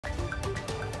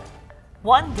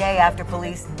One day after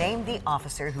police named the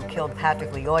officer who killed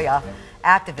Patrick Lyoya,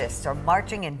 activists are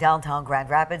marching in downtown Grand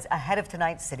Rapids ahead of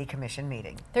tonight's City Commission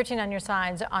meeting. 13 on your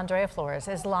side's Andrea Flores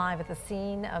is live at the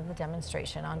scene of the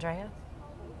demonstration. Andrea?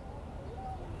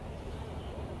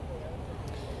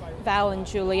 Val and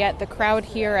Juliet, the crowd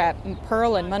here at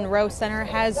Pearl and Monroe Center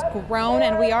has grown,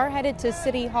 and we are headed to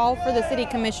City Hall for the City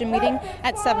Commission meeting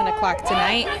at 7 o'clock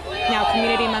tonight. Now,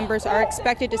 community members are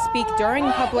expected to speak during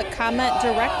public comment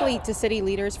directly to city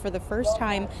leaders for the first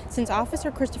time since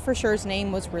Officer Christopher Schurr's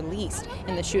name was released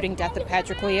in the shooting death of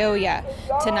Patrick Lyoya.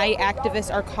 Tonight,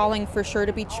 activists are calling for Schurr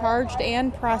to be charged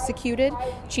and prosecuted.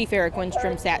 Chief Eric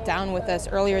Winstrom sat down with us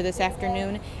earlier this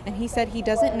afternoon, and he said he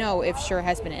doesn't know if Schurr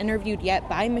has been interviewed yet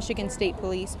by Michigan State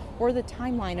Police or the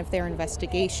timeline of their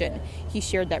investigation. He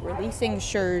shared that releasing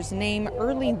Schurr's name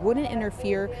early wouldn't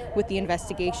interfere with the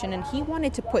investigation, and he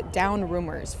wanted to put down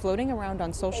rumors floating around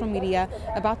on social media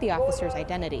about the officer's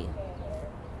identity.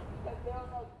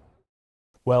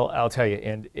 Well, I'll tell you,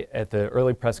 and at the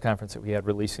early press conference that we had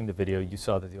releasing the video, you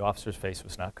saw that the officer's face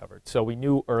was not covered. So we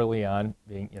knew early on,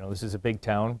 this is a big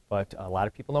town, but a lot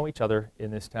of people know each other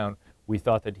in this town. We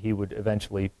thought that he would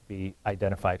eventually be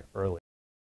identified early.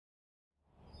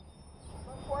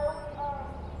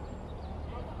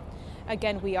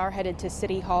 Again, we are headed to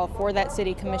City Hall for that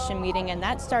City Commission meeting, and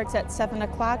that starts at 7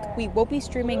 o'clock. We will be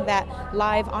streaming that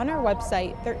live on our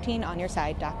website,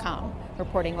 13onyourside.com.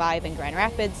 Reporting live in Grand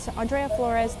Rapids, Andrea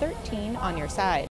Flores, 13 on Your Side.